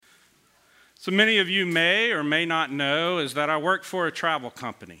So many of you may or may not know is that I work for a travel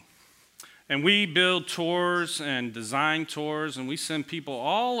company. And we build tours and design tours, and we send people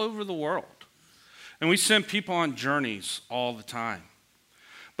all over the world. And we send people on journeys all the time.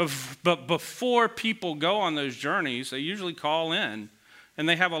 But before people go on those journeys, they usually call in, and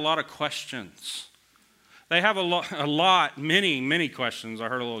they have a lot of questions. They have many questions. I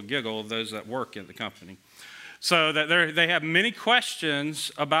heard a little giggle of those that work at the company. So that they have many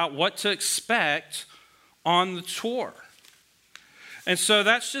questions about what to expect on the tour. And so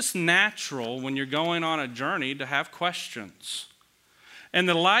that's just natural when you're going on a journey to have questions. And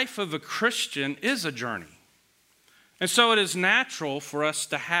the life of a Christian is a journey. And so it is natural for us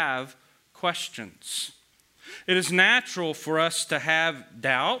to have questions. It is natural for us to have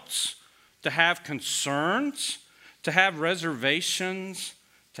doubts, to have concerns, to have reservations,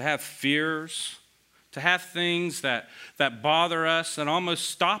 to have fears, to have things that bother us and almost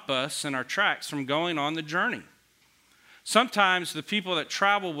stop us in our tracks from going on the journey. Sometimes the people that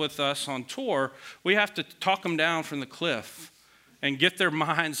travel with us on tour, we have to talk them down from the cliff and get their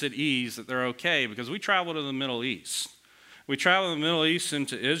minds at ease that they're okay, because we travel to the Middle East. We travel to the Middle East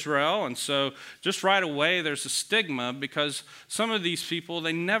into Israel, and so just right away there's a stigma because some of these people,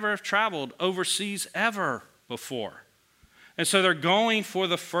 they never have traveled overseas ever before. And so they're going for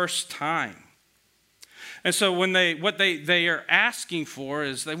the first time. And so what they are asking for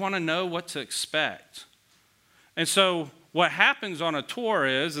is they want to know what to expect. And so what happens on a tour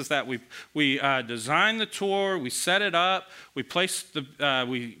is that we design the tour, we set it up, we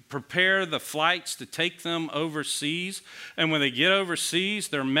prepare the flights to take them overseas. And when they get overseas,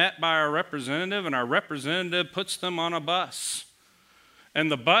 they're met by our representative, and our representative puts them on a bus.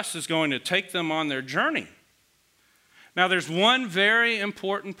 And the bus is going to take them on their journey. Now, there's one very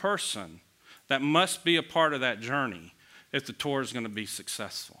important person that must be a part of that journey if the tour is going to be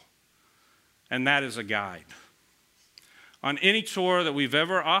successful. And that is a guide. On any tour that we've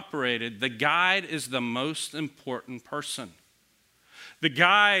ever operated, the guide is the most important person. The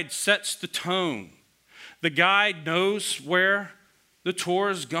guide sets the tone. The guide knows where the tour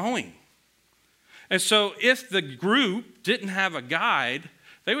is going. And so if the group didn't have a guide,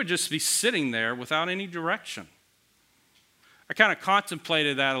 they would just be sitting there without any direction. I kind of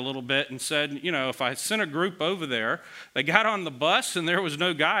contemplated that a little bit and said, if I sent a group over there, they got on the bus and there was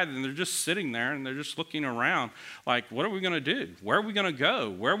no guide, and they're just sitting there and they're just looking around like, what are we going to do? Where are we going to go?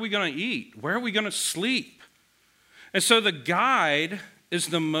 Where are we going to eat? Where are we going to sleep? And so the guide is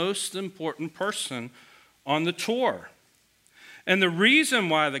the most important person on the tour. And the reason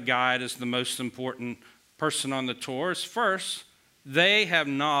why the guide is the most important person on the tour is, first, they have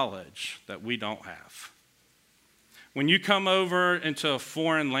knowledge that we don't have. When you come over into a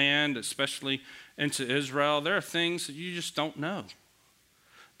foreign land, especially into Israel, there are things that you just don't know.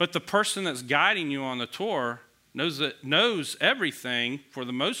 But the person that's guiding you on the tour knows everything for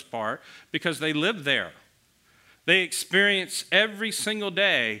the most part because they live there. They experience every single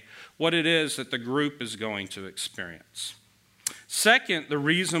day what it is that the group is going to experience. Second, the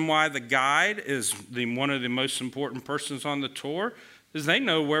reason why the guide is one of the most important persons on the tour is they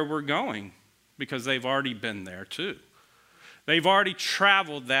know where we're going, because they've already been there too. They've already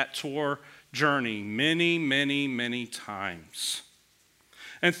traveled that tour journey many, many, many times.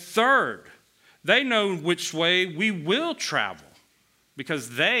 And third, they know which way we will travel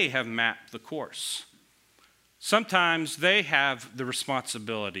because they have mapped the course. Sometimes they have the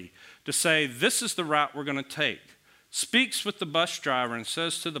responsibility to say, this is the route we're going to take. Speaks with the bus driver and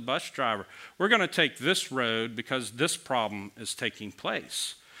says to the bus driver, we're going to take this road because this problem is taking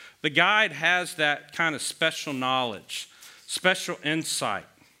place. The guide has that kind of special knowledge, special insight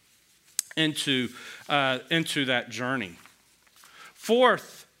into that journey.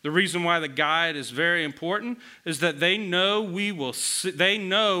 Fourth, the reason why the guide is very important is that they know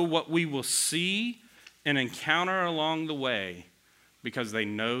what we will see and encounter along the way because they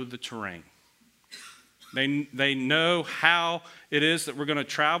know the terrain. They know how it is that we're going to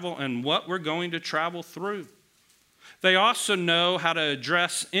travel and what we're going to travel through. They also know how to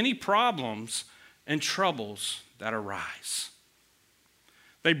address any problems and troubles that arise.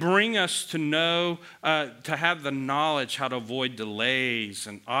 They bring us to know, to have the knowledge how to avoid delays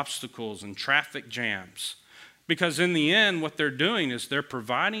and obstacles and traffic jams. Because in the end, what they're doing is they're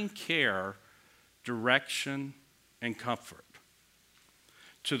providing care, direction, and comfort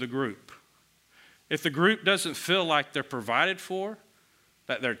to the group. If the group doesn't feel like they're provided for,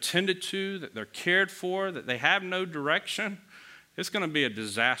 that they're tended to, that they're cared for, that they have no direction, it's going to be a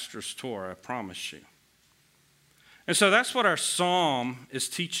disastrous tour, I promise you. And so that's what our psalm is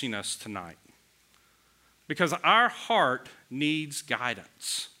teaching us tonight. Because our heart needs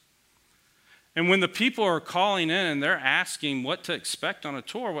guidance. And when the people are calling in and they're asking what to expect on a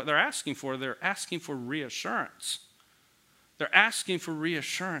tour, what they're asking for reassurance. They're asking for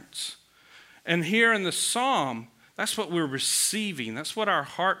reassurance. And here in the psalm, that's what we're receiving. That's what our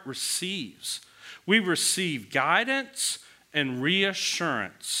heart receives. We receive guidance and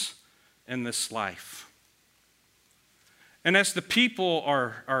reassurance in this life. And as the people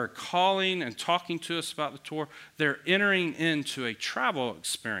are calling and talking to us about the tour, they're entering into a travel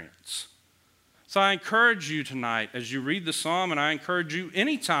experience. So I encourage you tonight as you read the psalm, and I encourage you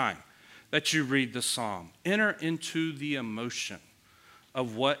anytime that you read the psalm, enter into the emotion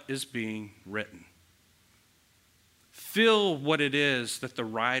of what is being written. Feel what it is that the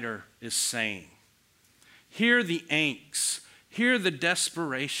writer is saying. Hear the angst, hear the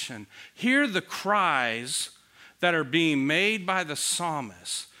desperation, hear the cries that are being made by the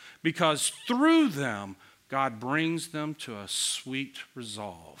psalmist, because through them, God brings them to a sweet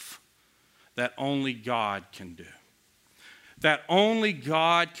resolve that only God can do. That only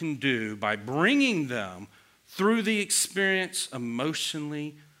God can do by bringing them through the experience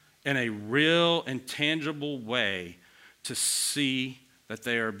emotionally in a real and tangible way to see that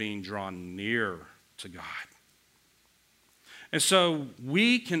they are being drawn near to God. And so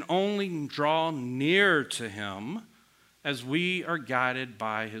we can only draw near to him as we are guided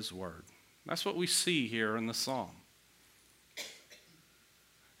by his word. That's what we see here in the psalm.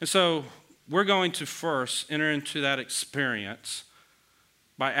 And so we're going to first enter into that experience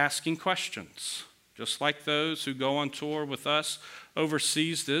by asking questions. Just like those who go on tour with us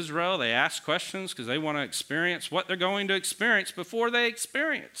overseas to Israel, they ask questions because they want to experience what they're going to experience before they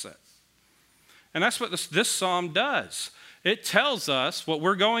experience it. And that's what this psalm does. It tells us what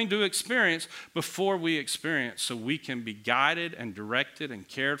we're going to experience before we experience, so we can be guided and directed and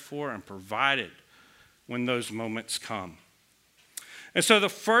cared for and provided when those moments come. And so the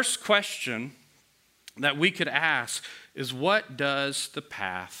first question that we could ask is, what does the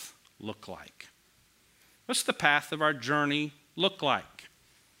path look like? What's the path of our journey look like?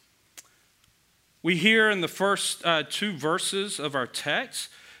 We hear in the first two verses of our text,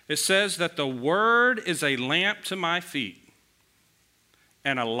 it says that the word is a lamp to my feet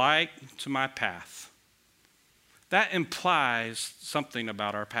and a light to my path. That implies something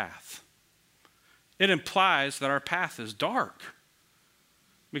about our path. It implies that our path is dark,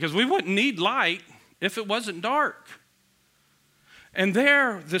 because we wouldn't need light if it wasn't dark. And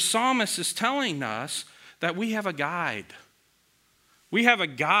there, the psalmist is telling us that we have a guide. We have a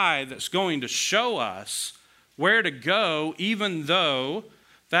guide that's going to show us where to go, even though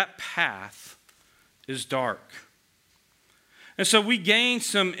that path is dark. And so we gain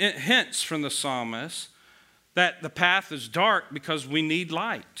some hints from the psalmist that the path is dark because we need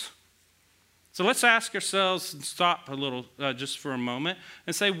light. So let's ask ourselves and stop a little just for a moment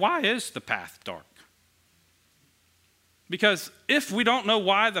and say, why is the path dark? Because if we don't know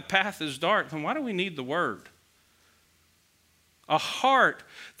why the path is dark, then why do we need the word? A heart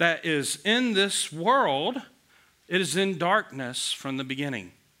that is in this world, it is in darkness from the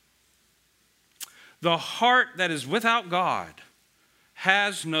beginning. The heart that is without God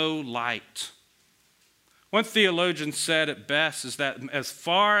has no light. One theologian said it best is that as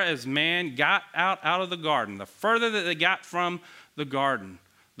far as man got out of the garden, the further that they got from the garden,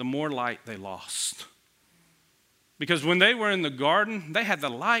 the more light they lost. Because when they were in the garden, they had the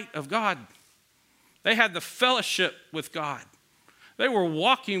light of God. They had the fellowship with God. They were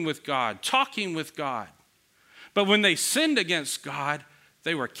walking with God, talking with God. But when they sinned against God,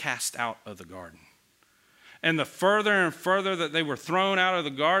 they were cast out of the garden. And the further and further that they were thrown out of the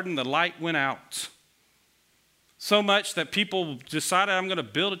garden, the light went out. So much that people decided, I'm going to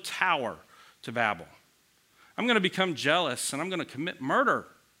build a tower to Babel. I'm going to become jealous and I'm going to commit murder.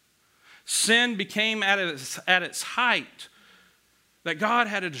 Sin became at its height, that God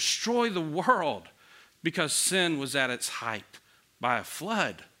had to destroy the world because sin was at its height by a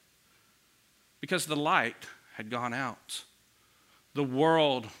flood, because the light had gone out. The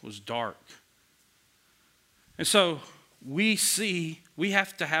world was dark. And so we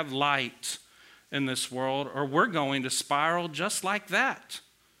have to have light in this world, or we're going to spiral just like that.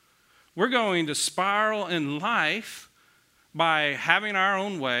 We're going to spiral in life by having our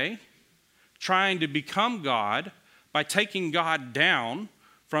own way, trying to become God, by taking God down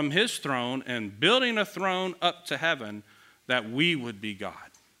from his throne and building a throne up to heaven that we would be God.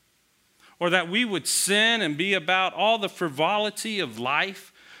 Or that we would sin and be about all the frivolity of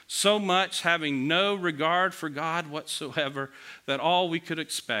life, so much having no regard for God whatsoever, that all we could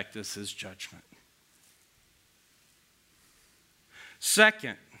expect is his judgment.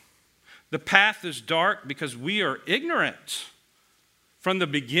 Second, the path is dark because we are ignorant from the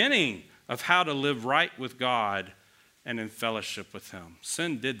beginning of how to live right with God and in fellowship with him.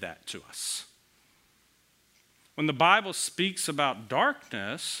 Sin did that to us. When the Bible speaks about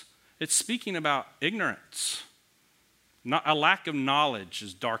darkness, it's speaking about ignorance. Not a lack of knowledge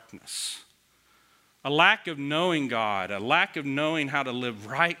is darkness. A lack of knowing God, a lack of knowing how to live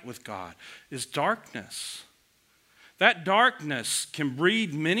right with God is darkness. That darkness can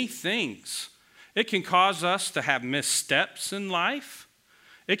breed many things. It can cause us to have missteps in life.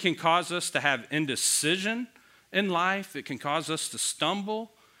 It can cause us to have indecision in life. It can cause us to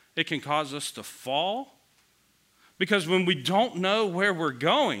stumble. It can cause us to fall. Because when we don't know where we're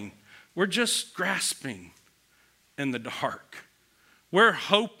going, we're just grasping in the dark. We're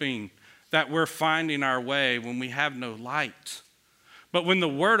hoping that we're finding our way when we have no light. But when the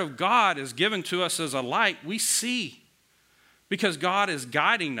Word of God is given to us as a light, we see. Because God is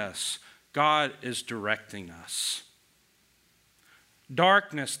guiding us. God is directing us.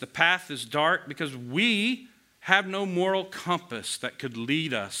 Darkness, the path is dark because we have no moral compass that could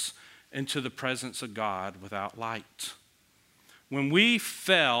lead us into the presence of God without light. When we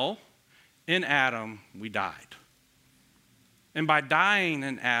fell in Adam, we died. And by dying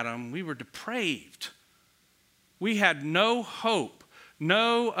in Adam, we were depraved. We had no hope,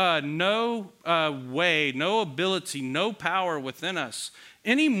 no way, no ability, no power within us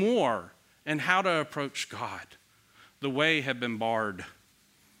anymore in how to approach God. The way had been barred.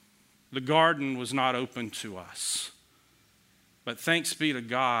 The garden was not open to us. But thanks be to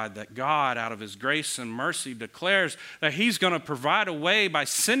God that God, out of his grace and mercy, declares that he's going to provide a way by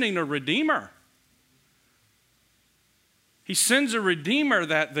sending a Redeemer. He sends a Redeemer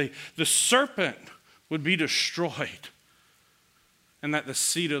that the serpent would be destroyed and that the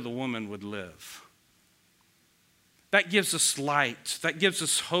seed of the woman would live. That gives us light. That gives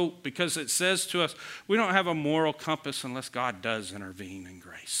us hope because it says to us, we don't have a moral compass unless God does intervene in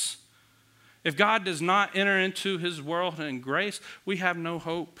grace. If God does not enter into his world in grace, we have no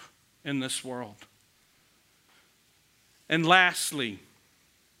hope in this world. And lastly,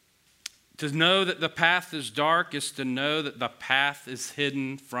 to know that the path is dark is to know that the path is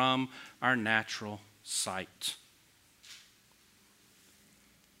hidden from our natural sight.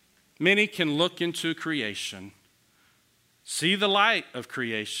 Many can look into creation, see the light of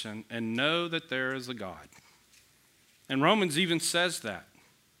creation, and know that there is a God. And Romans even says that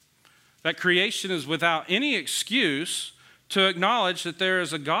creation is without any excuse to acknowledge that there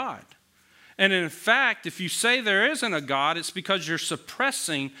is a God. And in fact, if you say there isn't a God, it's because you're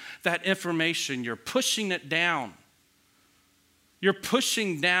suppressing that information. You're pushing it down. You're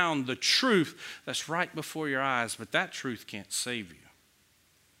pushing down the truth that's right before your eyes, but that truth can't save you.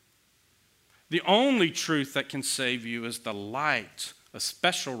 The only truth that can save you is the light, a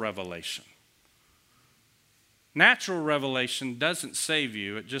special revelation. Natural revelation doesn't save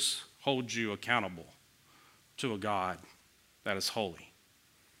you, it just holds you accountable to a God that is holy.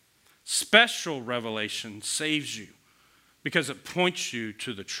 Special revelation saves you because it points you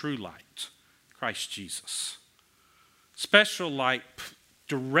to the true light, Christ Jesus. Special light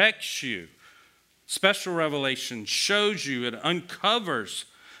directs you. Special revelation shows you, it uncovers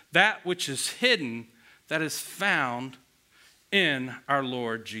that which is hidden that is found in our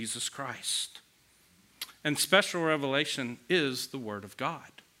Lord Jesus Christ. And special revelation is the Word of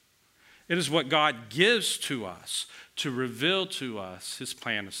God. It is what God gives to us to reveal to us his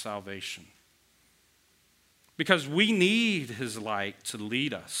plan of salvation. Because we need his light to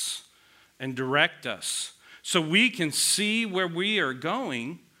lead us and direct us so we can see where we are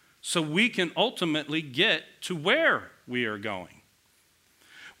going, so we can ultimately get to where we are going.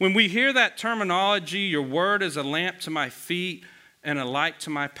 When we hear that terminology, your word is a lamp to my feet and a light to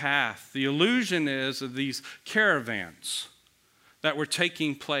my path, the illusion is of these caravans that were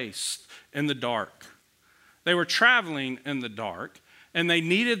taking place in the dark. They were traveling in the dark, and they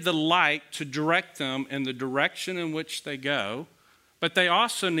needed the light to direct them in the direction in which they go, but they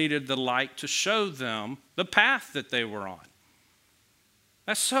also needed the light to show them the path that they were on.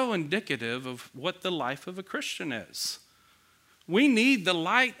 That's so indicative of what the life of a Christian is. We need the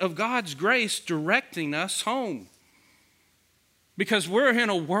light of God's grace directing us home because we're in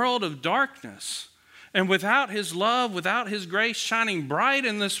a world of darkness. And without his love, without his grace shining bright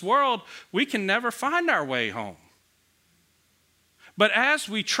in this world, we can never find our way home. But as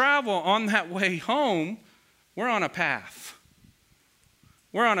we travel on that way home, we're on a path.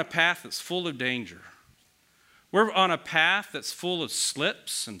 We're on a path that's full of danger. We're on a path that's full of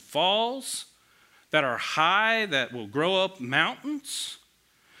slips and falls that are high, that will grow up mountains.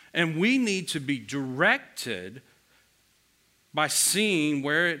 And we need to be directed by seeing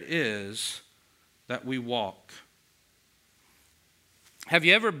where it is that we walk. Have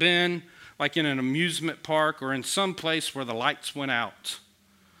you ever been like in an amusement park or in some place where the lights went out.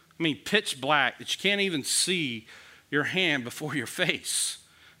 I mean, pitch black that you can't even see your hand before your face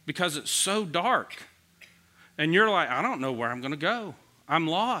because it's so dark. And you're like, I don't know where I'm going to go. I'm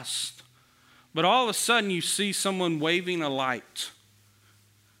lost. But all of a sudden you see someone waving a light.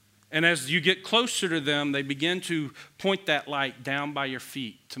 And as you get closer to them, they begin to point that light down by your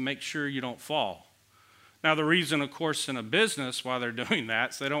feet to make sure you don't fall. Now, the reason, of course, in a business why they're doing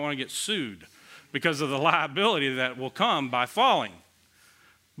that is they don't want to get sued because of the liability that will come by falling.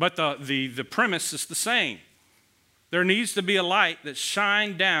 But the premise is the same. There needs to be a light that's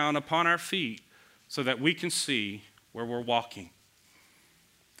shined down upon our feet so that we can see where we're walking.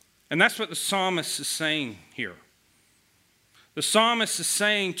 And that's what the psalmist is saying here. The psalmist is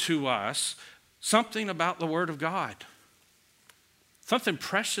saying to us something about the Word of God, something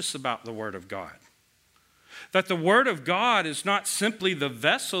precious about the Word of God. That the Word of God is not simply the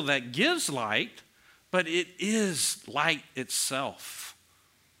vessel that gives light, but it is light itself.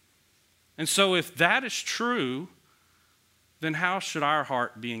 And so if that is true, then how should our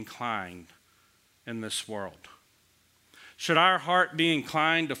heart be inclined in this world? Should our heart be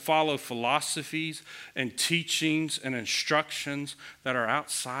inclined to follow philosophies and teachings and instructions that are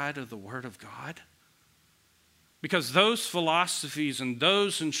outside of the Word of God? Because those philosophies and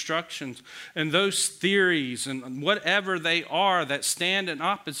those instructions and those theories and whatever they are that stand in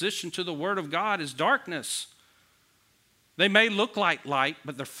opposition to the Word of God is darkness. They may look like light,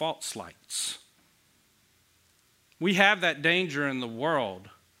 but they're false lights. We have that danger in the world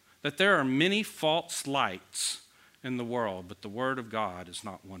that there are many false lights in the world, but the Word of God is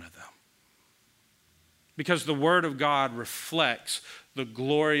not one of them. Because the Word of God reflects the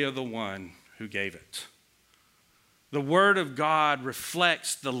glory of the one who gave it. The Word of God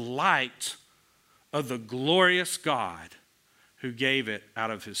reflects the light of the glorious God who gave it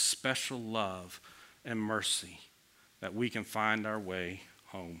out of His special love and mercy that we can find our way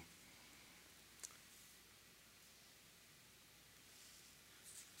home.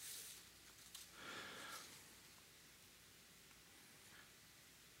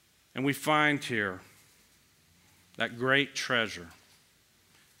 And we find here that great treasure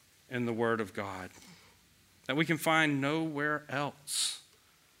in the Word of God that we can find nowhere else.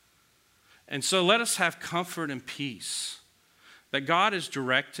 And so let us have comfort and peace that God is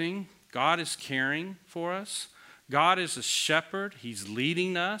directing, God is caring for us, God is a shepherd, He's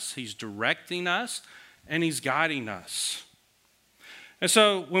leading us, He's directing us, and He's guiding us. And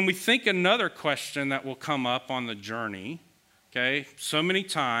so when we think another question that will come up on the journey, okay, so many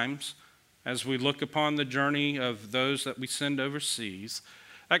times as we look upon the journey of those that we send overseas,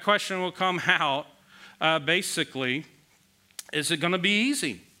 that question will come out basically, is it going to be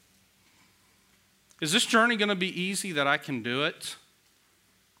easy? Is this journey going to be easy that I can do it?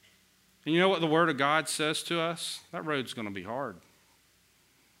 And you know what the Word of God says to us? That road's going to be hard.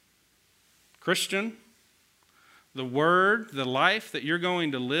 Christian, the Word, the life that you're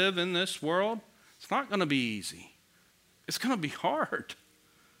going to live in this world, it's not going to be easy. It's going to be hard.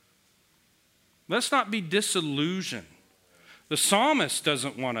 Let's not be disillusioned. The psalmist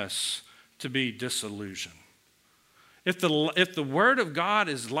doesn't want us to be disillusioned. If the Word of God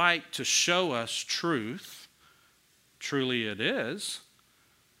is light to show us truth, truly it is,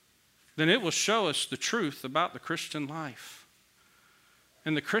 then it will show us the truth about the Christian life.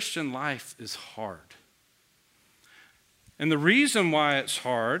 And the Christian life is hard. And the reason why it's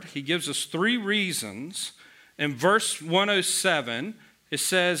hard, he gives us 3 reasons. In verse 107, it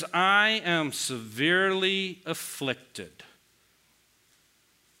says, I am severely afflicted.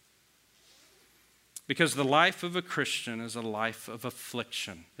 Because the life of a Christian is a life of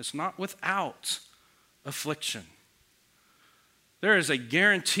affliction. It's not without affliction. There is a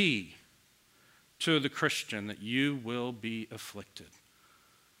guarantee to the Christian that you will be afflicted.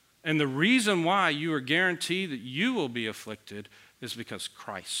 And the reason why you are guaranteed that you will be afflicted is because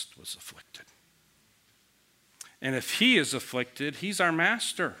Christ was afflicted. And if He is afflicted, He's our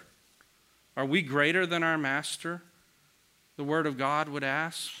master. Are we greater than our master? The Word of God would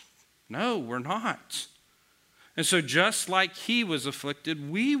ask. No, we're not. And so just like He was afflicted,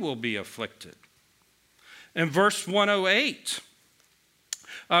 we will be afflicted. In verse 108,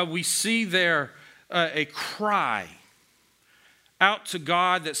 we see there a cry out to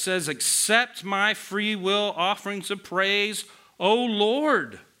God that says, accept my free will offerings of praise, O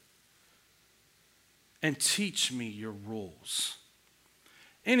Lord, and teach me your rules.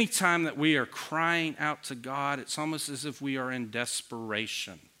 Anytime that we are crying out to God, it's almost as if we are in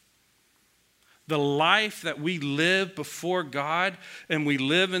desperation. The life that we live before God and we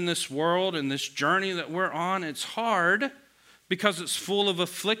live in this world and this journey that we're on, it's hard because it's full of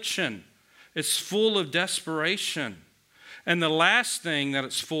affliction. It's full of desperation. And the last thing that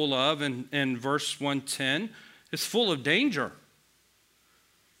it's full of in verse 110 is full of danger.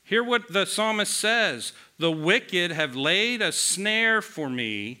 Hear what the psalmist says. The wicked have laid a snare for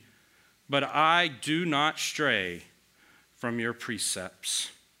me, but I do not stray from your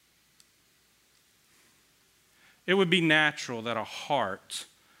precepts. It would be natural that a heart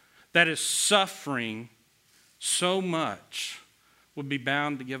that is suffering so much would be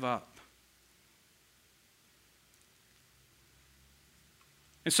bound to give up.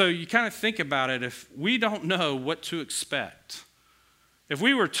 And so you kind of think about it, if we don't know what to expect, if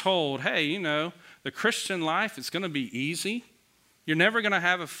we were told, hey, you know, the Christian life is going to be easy, you're never going to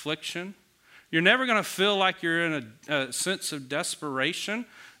have affliction, you're never going to feel like you're in a sense of desperation,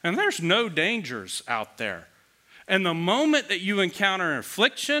 and there's no dangers out there. And the moment that you encounter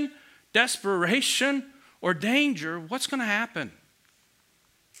affliction, desperation, or danger, what's going to happen?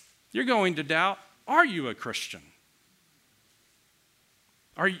 You're going to doubt, are you a Christian?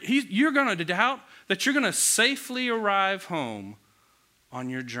 You're going to doubt that you're going to safely arrive home on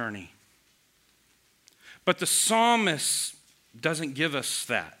your journey. But the psalmist doesn't give us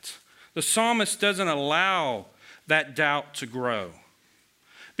that. The psalmist doesn't allow that doubt to grow.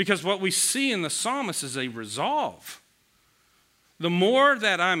 Because what we see in the psalmist is a resolve. The more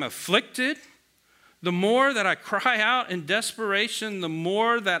that I'm afflicted, the more that I cry out in desperation, the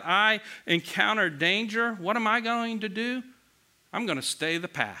more that I encounter danger, what am I going to do? I'm going to stay the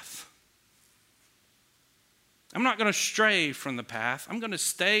path. I'm not going to stray from the path. I'm going to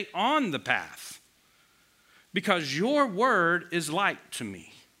stay on the path. Because your word is light to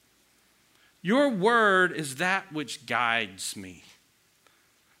me. Your word is that which guides me.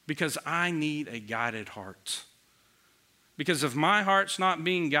 Because I need a guided heart. Because if my heart's not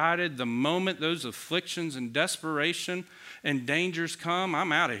being guided, the moment those afflictions and desperation and dangers come,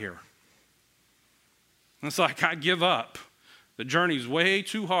 I'm out of here. It's like I give up. The journey's way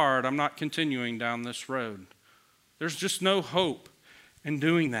too hard. I'm not continuing down this road. There's just no hope in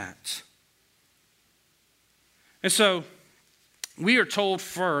doing that. And so we are told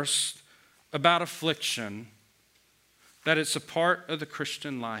first about affliction that it's a part of the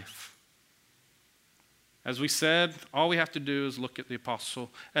Christian life. As we said, all we have to do is look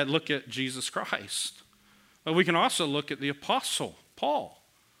at Jesus Christ. But we can also look at the apostle, Paul.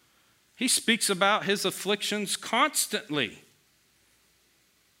 He speaks about his afflictions constantly.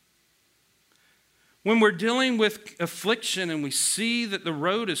 When we're dealing with affliction and we see that the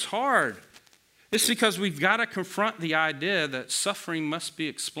road is hard, it's because we've got to confront the idea that suffering must be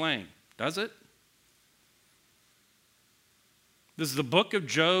explained. Does it? Does the book of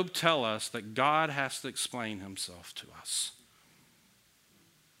Job tell us that God has to explain himself to us?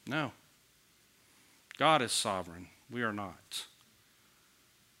 No. God is sovereign. We are not.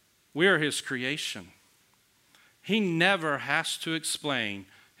 We are his creation. He never has to explain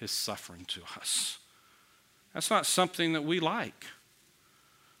his suffering to us. That's not something that we like.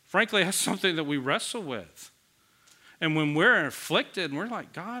 Frankly, that's something that we wrestle with. And when we're afflicted, we're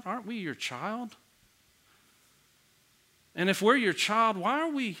like, God, aren't we your child? And if we're your child, why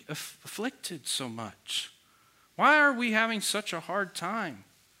are we afflicted so much? Why are we having such a hard time?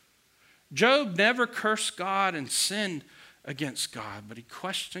 Job never cursed God and sinned against God, but he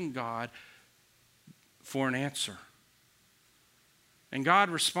questioned God for an answer. And God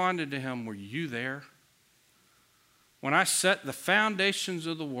responded to him, were you there? When I set the foundations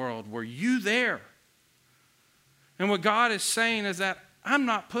of the world, were you there? And what God is saying is that I'm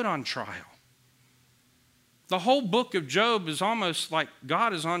not put on trial. The whole book of Job is almost like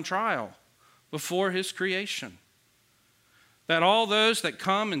God is on trial before his creation. That all those that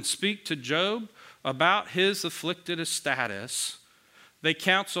come and speak to Job about his afflicted status, they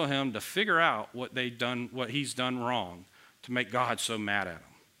counsel him to figure out what he's done wrong to make God so mad at him.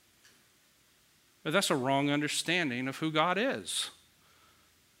 But that's a wrong understanding of who God is.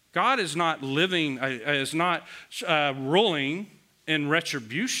 God is not ruling in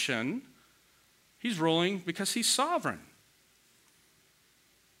retribution. He's ruling because he's sovereign.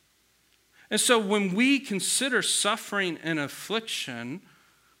 And so when we consider suffering and affliction,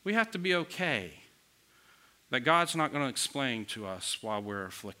 we have to be okay that God's not going to explain to us why we're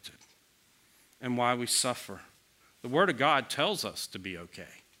afflicted and why we suffer. The Word of God tells us to be okay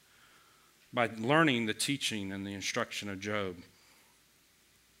by learning the teaching and the instruction of Job.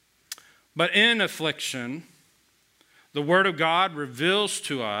 But in affliction, the Word of God reveals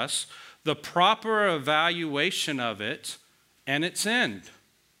to us the proper evaluation of it and its end.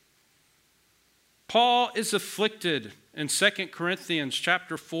 Paul is afflicted in 2 Corinthians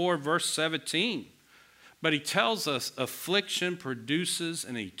chapter 4, verse 17. But he tells us affliction produces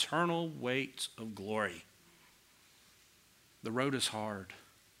an eternal weight of glory. The road is hard.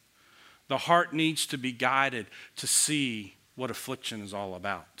 The heart needs to be guided to see what affliction is all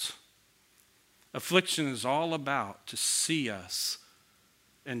about. Affliction is all about to see us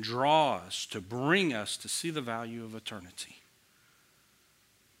and draw us, to bring us to see the value of eternity.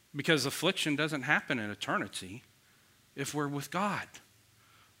 Because affliction doesn't happen in eternity if we're with God.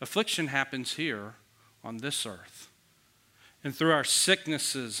 Affliction happens here on this earth. And through our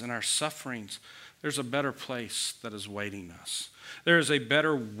sicknesses and our sufferings, there's a better place that is waiting us. There is a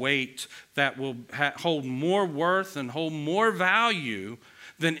better weight that will hold more worth and hold more value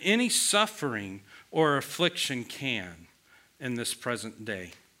than any suffering or affliction can in this present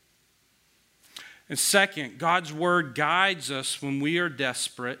day. And second, God's word guides us when we are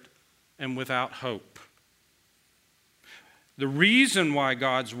desperate and without hope. The reason why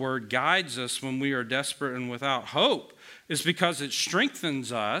God's word guides us when we are desperate and without hope is because it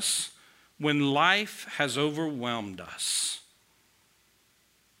strengthens us when life has overwhelmed us.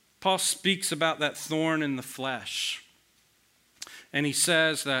 Paul speaks about that thorn in the flesh, and he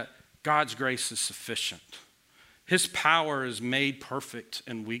says that God's grace is sufficient. His power is made perfect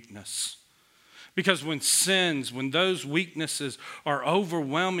in weakness. Because when those weaknesses are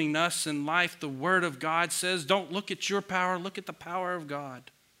overwhelming us in life, the Word of God says, don't look at your power, look at the power of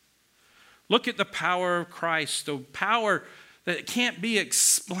God. Look at the power of Christ, the power that can't be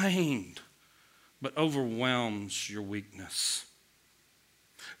explained, but overwhelms your weakness.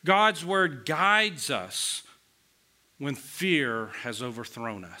 God's Word guides us when fear has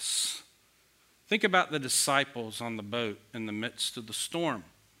overthrown us. Think about the disciples on the boat in the midst of the storm.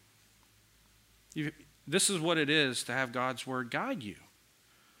 This is what it is to have God's word guide you.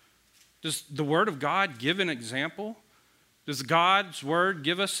 Does the word of God give an example? Does God's word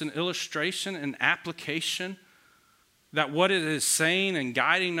give us an illustration, an application that what it is saying and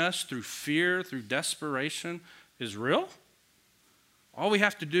guiding us through fear, through desperation is real? All we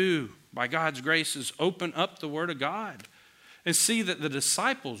have to do by God's grace is open up the word of God and see that the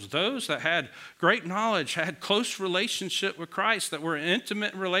disciples, those that had great knowledge, had close relationship with Christ, that were in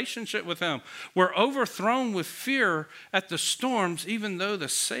intimate relationship with him, were overthrown with fear at the storms, even though the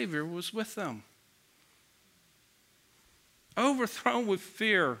Savior was with them. Overthrown with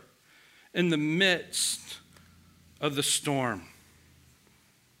fear in the midst of the storm.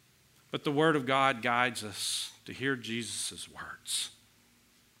 But the Word of God guides us to hear Jesus' words.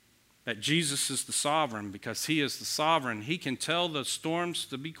 That Jesus is the sovereign. Because he is the sovereign, he can tell the storms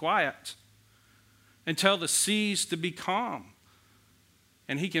to be quiet and tell the seas to be calm.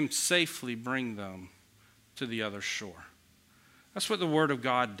 And he can safely bring them to the other shore. That's what the Word of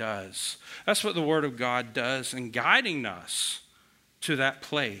God does. That's what the Word of God does in guiding us to that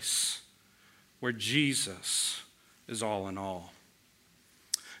place where Jesus is all in all.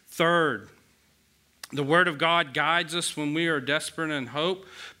 Third, the Word of God guides us when we are desperate in hope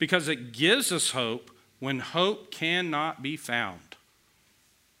because it gives us hope when hope cannot be found.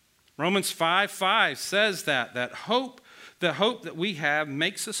 Romans 5:5 says that hope, the hope that we have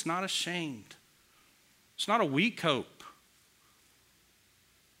makes us not ashamed. It's not a weak hope.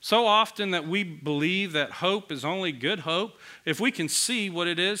 So often that we believe that hope is only good hope if we can see what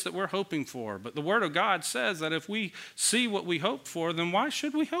it is that we're hoping for. But the Word of God says that if we see what we hope for, then why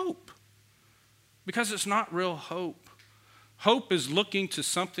should we hope? Because it's not real hope. Hope is looking to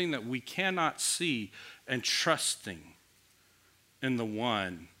something that we cannot see and trusting in the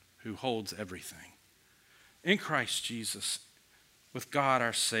one who holds everything. In Christ Jesus, with God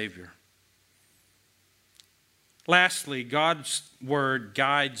our Savior. Lastly, God's word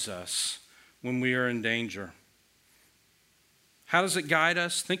guides us when we are in danger. How does it guide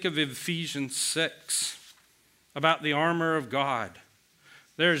us? Think of Ephesians 6 about the armor of God.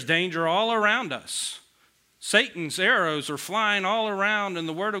 There's danger all around us. Satan's arrows are flying all around, and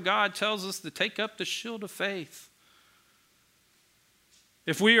the Word of God tells us to take up the shield of faith.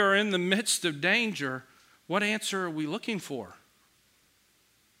 If we are in the midst of danger, what answer are we looking for?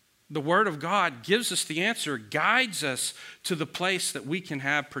 The Word of God gives us the answer, guides us to the place that we can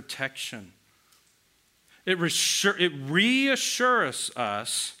have protection. It reassures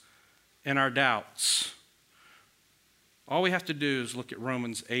us in our doubts. All we have to do is look at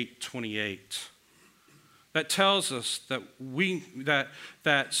Romans 8:28. That tells us that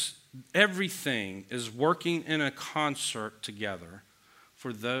that everything is working in a concert together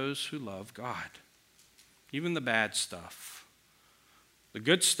for those who love God. Even the bad stuff. The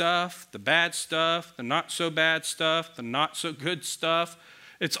good stuff, the bad stuff, the not so bad stuff, the not so good stuff.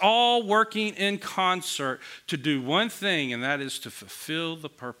 It's all working in concert to do one thing, and that is to fulfill the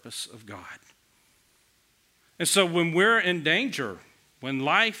purpose of God. And so when we're in danger, when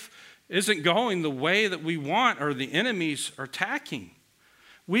life isn't going the way that we want or the enemies are attacking,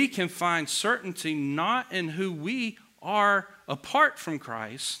 we can find certainty not in who we are apart from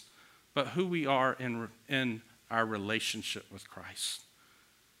Christ, but who we are in our relationship with Christ.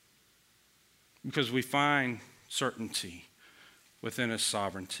 Because we find certainty within His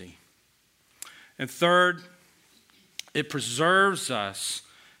sovereignty. And third, it preserves us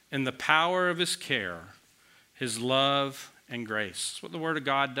in the power of His care, His love and grace. That's what the Word of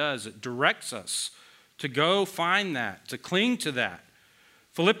God does. It directs us to go find that, to cling to that.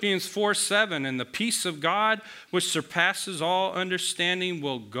 Philippians 4:7, and the peace of God, which surpasses all understanding,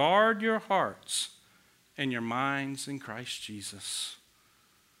 will guard your hearts and your minds in Christ Jesus.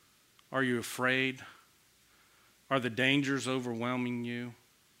 Are you afraid? Are the dangers overwhelming you?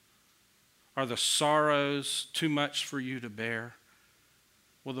 Are the sorrows too much for you to bear?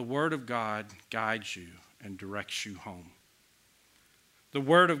 Well, the Word of God guides you and directs you home. The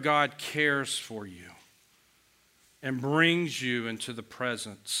Word of God cares for you and brings you into the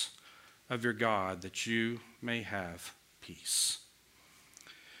presence of your God that you may have peace.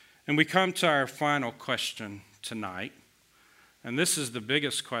 And we come to our final question tonight. And this is the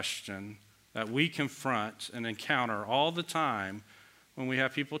biggest question that we confront and encounter all the time when we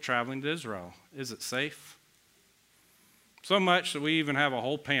have people traveling to Israel. Is it safe? So much that we even have a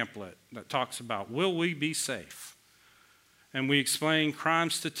whole pamphlet that talks about, will we be safe? And we explain crime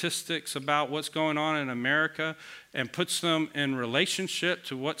statistics about what's going on in America and puts them in relationship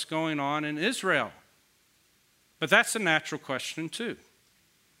to what's going on in Israel. But that's a natural question too.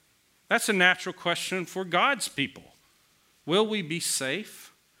 That's a natural question for God's people. Will we be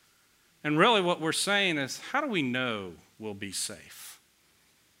safe? And really what we're saying is, how do we know we'll be safe?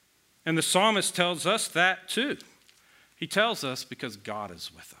 And the psalmist tells us that too. He tells us because God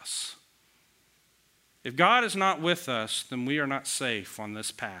is with us. If God is not with us, then we are not safe on this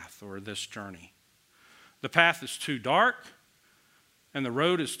path or this journey. The path is too dark and the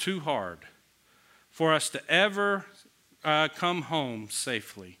road is too hard for us to ever come home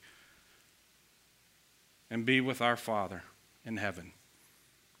safely and be with our Father in heaven.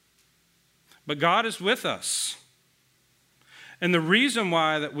 But God is with us. And the reason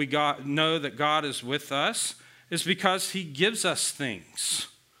why that we know that God is with us is because He gives us things.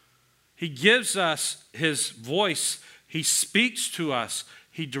 He gives us His voice. He speaks to us.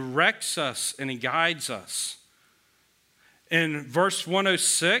 He directs us and He guides us. In verse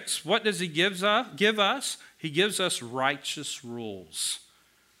 106, what does He give us? He gives us righteous rules.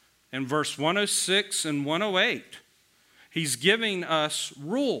 In verse 106 and 108, He's giving us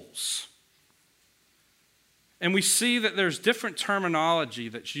rules. And we see that there's different terminology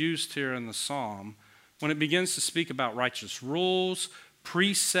that's used here in the psalm when it begins to speak about righteous rules,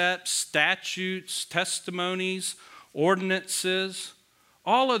 precepts, statutes, testimonies, ordinances.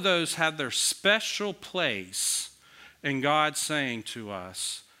 All of those have their special place in God saying to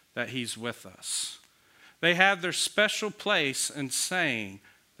us that He's with us. They have their special place in saying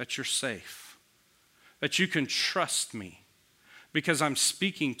that you're safe, that you can trust me because I'm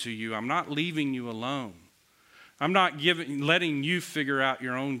speaking to you. I'm not leaving you alone. I'm not letting you figure out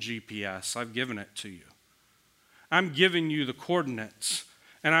your own GPS. I've given it to you. I'm giving you the coordinates.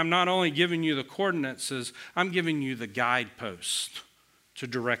 And I'm not only giving you the coordinates, I'm giving you the guidepost to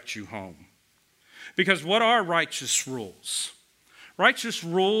direct you home. Because what are righteous rules? Righteous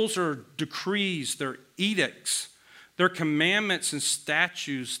rules are decrees, they're edicts, they're commandments and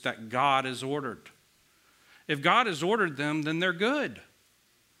statutes that God has ordered. If God has ordered them, then they're good.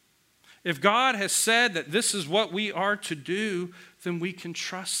 If God has said that this is what we are to do, then we can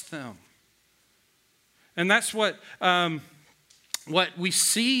trust them. And that's what we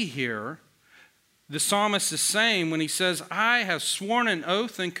see here. The psalmist is saying when he says, I have sworn an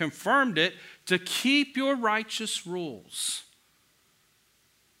oath and confirmed it to keep your righteous rules.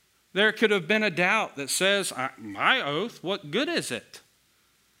 There could have been a doubt that says, my oath, what good is it?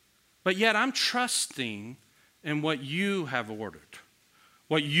 But yet I'm trusting in what you have ordered,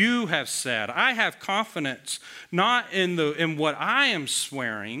 what you have said. I have confidence not in what I am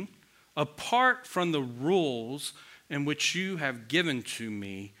swearing, apart from the rules in which you have given to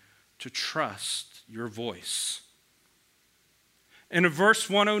me to trust your voice. And in verse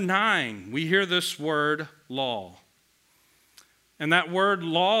 109, we hear this word law. And that word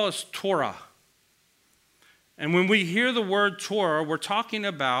law is Torah. And when we hear the word Torah, we're talking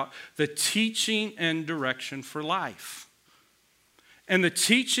about the teaching and direction for life. And the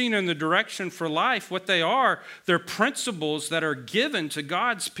teaching and the direction for life, what they are, they're principles that are given to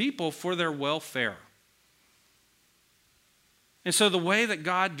God's people for their welfare. And so the way that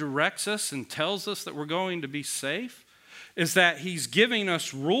God directs us and tells us that we're going to be safe is that he's giving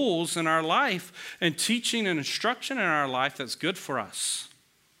us rules in our life and teaching and instruction in our life that's good for us.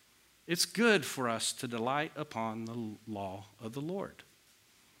 It's good for us to delight upon the law of the Lord.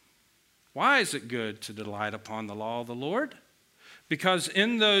 Why is it good to delight upon the law of the Lord? Because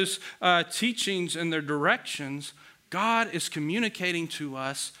in those teachings and their directions, God is communicating to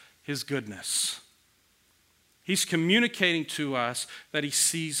us his goodness. He's communicating to us that he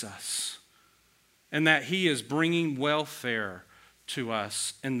sees us and that he is bringing welfare to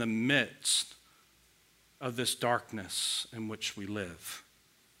us in the midst of this darkness in which we live.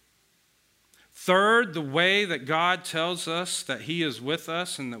 Third, the way that God tells us that he is with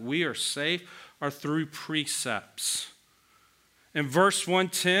us and that we are safe are through precepts. In verse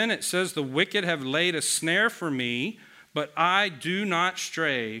 110, it says, "The wicked have laid a snare for me, but I do not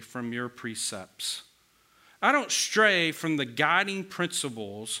stray from your precepts." I don't stray from the guiding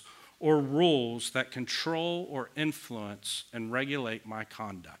principles or rules that control or influence and regulate my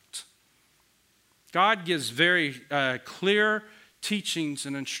conduct. God gives very clear teachings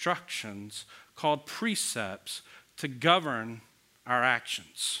and instructions called precepts to govern our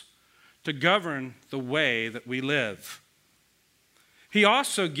actions, to govern the way that we live. He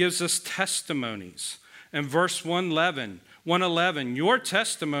also gives us testimonies. In verse 111, "Your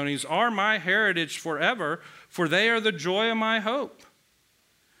testimonies are my heritage forever, for they are the joy of my hope."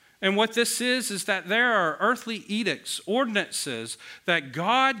 And what this is that there are earthly edicts, ordinances that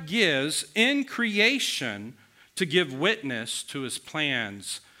God gives in creation to give witness to his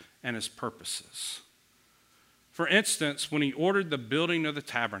plans and his purposes. For instance, when he ordered the building of the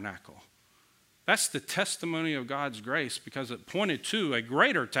tabernacle, that's the testimony of God's grace because it pointed to a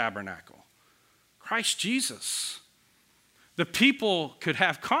greater tabernacle, Christ Jesus. The people could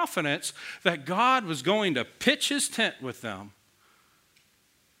have confidence that God was going to pitch his tent with them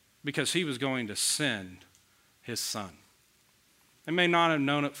because he was going to send his son. They may not have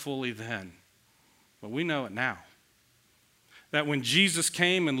known it fully then, but we know it now. That when Jesus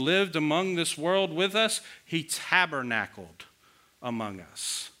came and lived among this world with us, he tabernacled among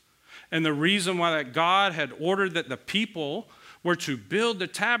us. And the reason why that God had ordered that the people were to build the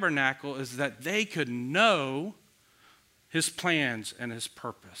tabernacle is that they could know his plans and his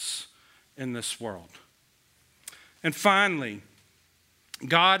purpose in this world. And finally,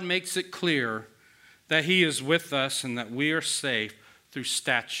 God makes it clear that he is with us and that we are safe through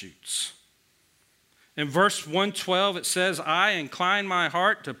statutes. In verse 112, it says, "I incline my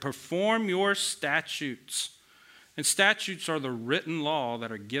heart to perform your statutes." And statutes are the written law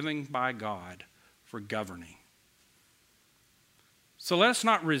that are given by God for governing. So let us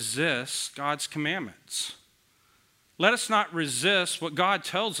not resist God's commandments. Let us not resist what God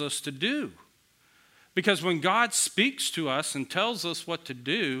tells us to do. Because when God speaks to us and tells us what to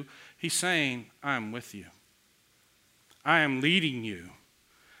do, he's saying, I am with you. I am leading you.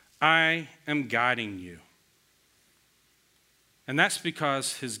 I am guiding you. And that's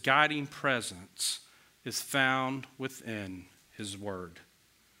because his guiding presence is found within his word.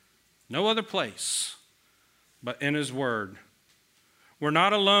 No other place but in his word. We're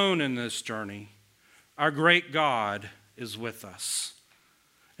not alone in this journey. Our great God is with us.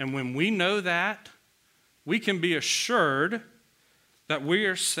 And when we know that, we can be assured that we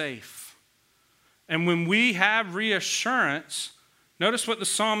are safe. And when we have reassurance, notice what the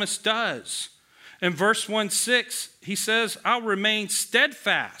psalmist does. In verse 1:6, he says, I'll remain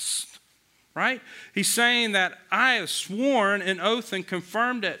steadfast, right? He's saying that I have sworn an oath and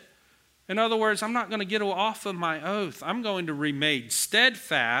confirmed it. In other words, I'm not going to get off of my oath. I'm going to remain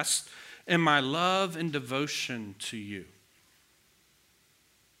steadfast in my love and devotion to you.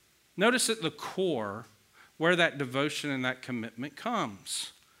 Notice at the core where that devotion and that commitment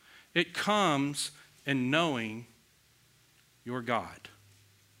comes. It comes in knowing your God.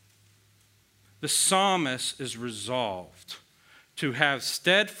 The psalmist is resolved to have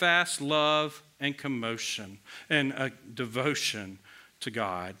steadfast love and commotion and a devotion to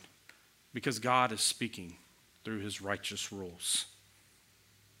God because God is speaking through his righteous rules.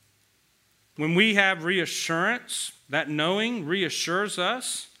 When we have reassurance, that knowing reassures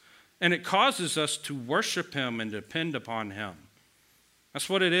us and it causes us to worship him and depend upon him. That's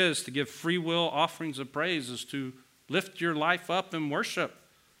what it is to give free will offerings of praise, is to lift your life up in worship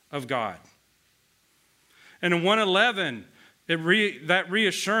of God. And in 111, that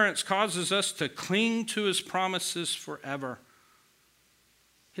reassurance causes us to cling to his promises forever.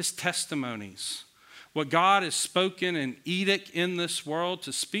 His testimonies. What God has spoken in edict in this world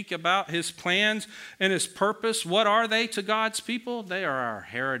to speak about his plans and his purpose. What are they to God's people? They are our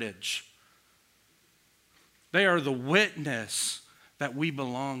heritage. They are the witness that we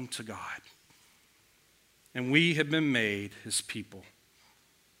belong to God. And we have been made his people.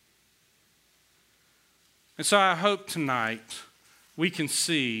 And so I hope tonight we can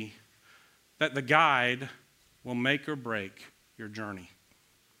see that the guide will make or break your journey.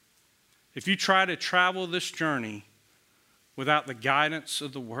 If you try to travel this journey without the guidance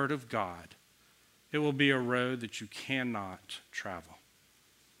of the Word of God, it will be a road that you cannot travel.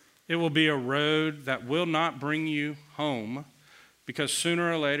 It will be a road that will not bring you home, because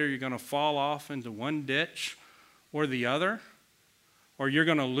sooner or later you're going to fall off into one ditch or the other, or you're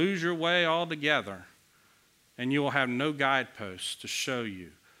going to lose your way altogether, and you will have no guideposts to show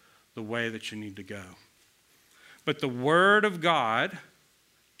you the way that you need to go. But the Word of God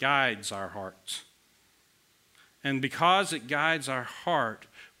guides our hearts. And because it guides our heart,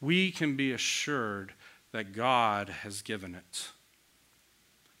 we can be assured that God has given it.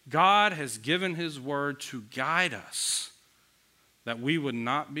 God has given his word to guide us, that we would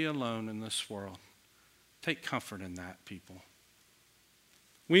not be alone in this world. Take comfort in that, people.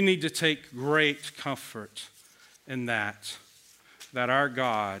 We need to take great comfort in that our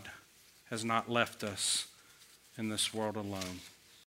God has not left us in this world alone.